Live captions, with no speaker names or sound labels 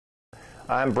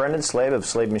I'm Brendan Slabe of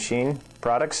Slabe Machine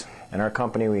Products. In our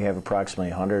company we have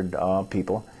approximately 100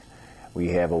 people. We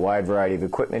have a wide variety of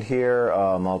equipment here,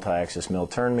 multi-axis mill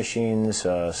turn machines,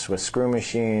 Swiss screw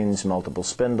machines, multiple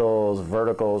spindles,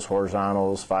 verticals,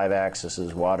 horizontals,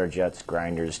 5-axes, water jets,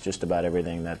 grinders, just about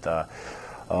everything that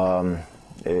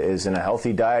is in a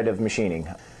healthy diet of machining.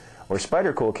 Where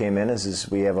SpiderCool came in is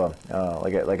we have,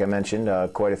 like I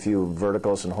mentioned, quite a few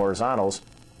verticals and horizontals,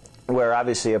 where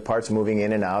obviously a part's moving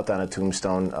in and out on a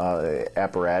tombstone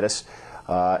apparatus,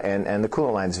 and the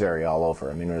coolant lines vary all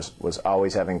over. I mean, was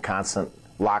always having constant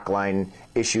lock line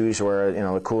issues where the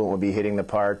coolant would be hitting the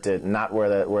part, not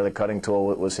where the cutting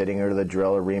tool was hitting, or the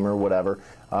drill or ream or whatever.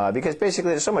 Because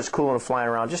basically there's so much coolant flying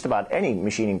around just about any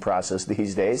machining process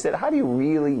these days that how do you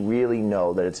really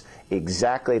know that it's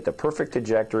exactly at the perfect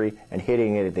trajectory and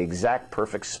hitting it at the exact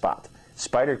perfect spot?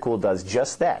 SpiderCool does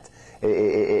just that.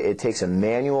 It takes a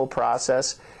manual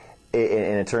process and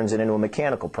it turns it into a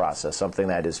mechanical process, something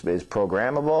that is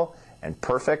programmable and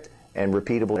perfect and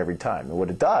repeatable every time. And what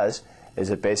it does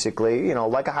is it basically,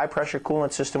 like a high-pressure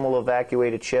coolant system will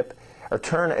evacuate a chip or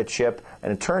turn a chip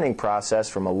in a turning process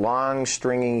from a long,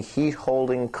 stringy,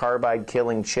 heat-holding,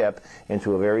 carbide-killing chip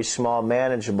into a very small,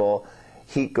 manageable,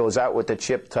 heat goes out with the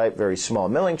chip type, very small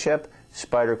milling chip.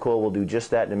 SpiderCool will do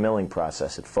just that in the milling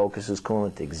process. It focuses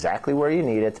coolant exactly where you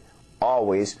need it,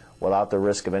 always without the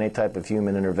risk of any type of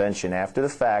human intervention after the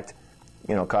fact,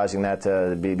 causing that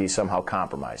to be somehow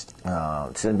compromised.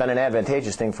 It's been an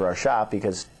advantageous thing for our shop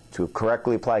because to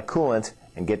correctly apply coolant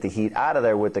and get the heat out of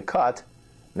there with the cut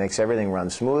makes everything run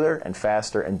smoother and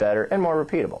faster and better and more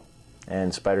repeatable.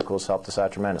 And SpiderCool's helped us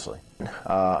out tremendously.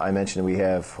 I mentioned we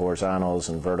have horizontals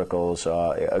and verticals.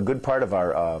 A good part of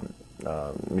our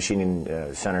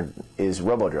machining center is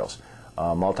RoboDrills.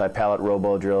 Multi-pallet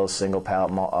RoboDrills,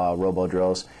 single-pallet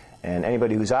RoboDrills. And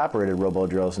anybody who's operated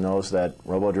RoboDrills knows that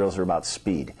RoboDrills are about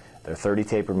speed. They're a 30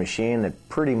 taper machine that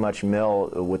pretty much mill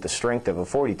with the strength of a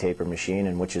 40 taper machine,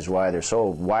 and which is why they're so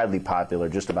widely popular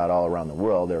just about all around the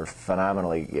world. They're a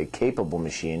phenomenally capable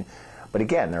machine, but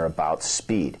again, they're about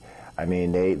speed. I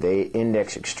mean, they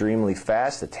index extremely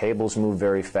fast, the tables move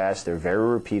very fast, they're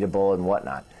very repeatable and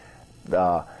whatnot.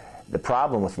 The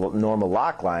problem with normal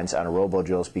lock lines on a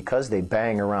RoboDrill is because they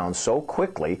bang around so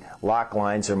quickly, lock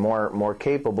lines are more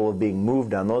capable of being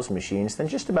moved on those machines than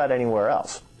just about anywhere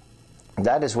else.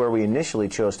 That is where we initially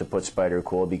chose to put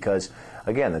SpiderCool because,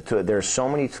 again, there are so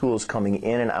many tools coming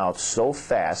in and out so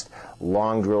fast,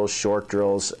 long drills, short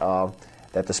drills, that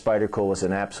the SpiderCool was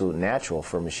an absolute natural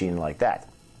for a machine like that.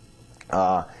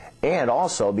 And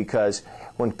also because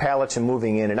when pallets are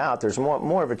moving in and out, there's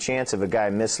more of a chance of a guy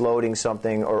misloading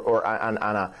something, or on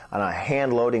a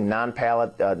hand-loading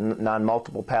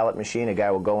non-multiple pallet machine, a guy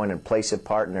will go in and place a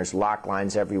part and there's lock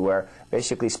lines everywhere.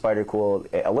 Basically,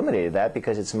 SpiderCool eliminated that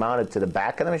because it's mounted to the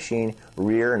back of the machine,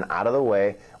 rear and out of the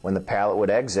way when the pallet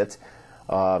would exit.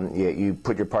 You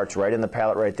put your parts right in the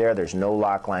pallet right there. There's no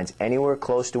lock lines anywhere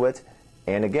close to it.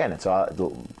 And again, it's all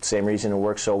the same reason it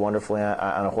works so wonderfully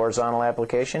on a horizontal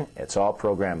application. It's all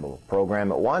programmable.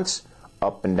 Program it once,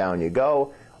 up and down you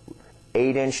go.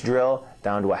 8-inch drill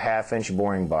down to a 1/2-inch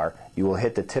boring bar. You will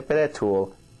hit the tip of that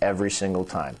tool every single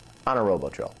time on a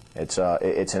RoboDrill. It's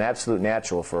an absolute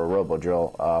natural for a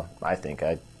RoboDrill. I think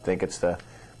it's the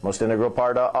most integral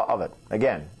part of it.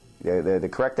 Again, the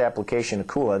correct application of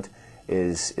coolant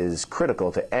is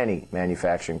critical to any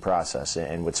manufacturing process,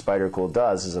 and what SpiderCool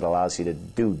does is it allows you to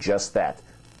do just that.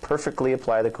 Perfectly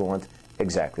apply the coolant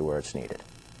exactly where it's needed.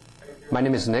 My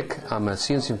name is Nick. I'm a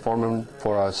CNC foreman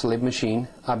for a Slabe machine.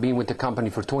 I've been with the company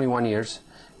for 21 years,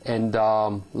 and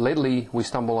lately we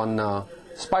stumbled on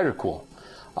SpiderCool.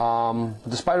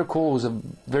 The SpiderCool was a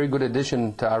very good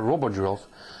addition to our RoboDrills.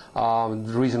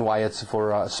 The reason why it's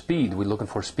for speed. We're looking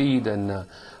for speed and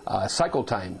cycle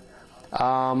time.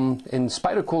 In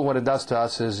SpiderCool, what it does to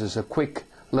us is a quick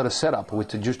little setup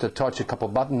with just a touch, a couple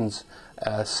buttons,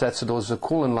 sets those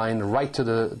coolant line right to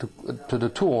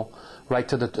the tool, right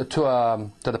to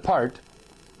the part,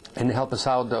 and help us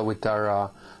out with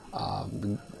our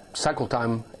cycle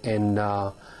time. And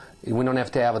we don't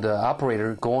have to have the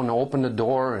operator go and open the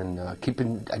door and keep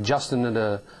adjusting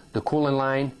the coolant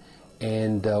line.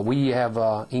 And we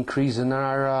have increase in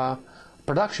our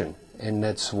production. And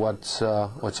that's what's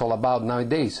all about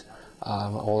nowadays,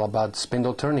 all about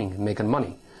spindle turning, making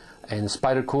money. And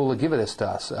SpiderCool will give it to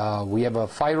us. We have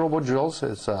 5 RoboDrills,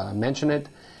 as I mentioned it,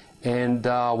 and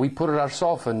we put it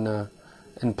ourselves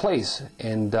in place.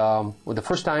 And the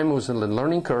first time it was a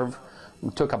learning curve.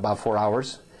 It took about 4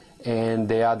 hours, and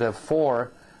the other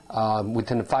 4,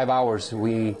 within 5 hours,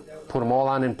 we put them all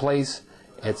on in place.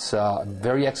 It's a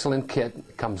very excellent kit.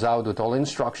 It comes out with all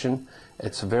instruction.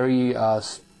 It's very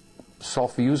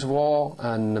soft usable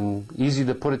and easy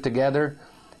to put it together.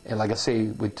 And like I say,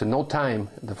 with no time,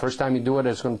 the first time you do it,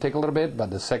 it's going to take a little bit, but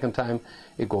the second time,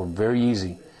 it goes very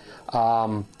easy.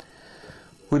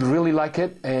 We really like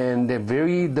it, and they're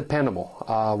very dependable.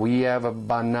 We have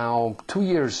about now 2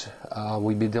 years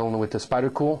we've been dealing with the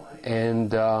SpiderCool,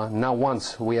 and not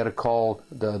once we had to call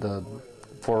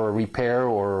for a repair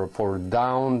or for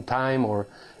downtime, or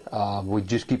we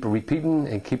just keep repeating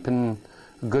and keeping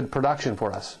good production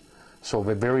for us. So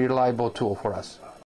a very reliable tool for us.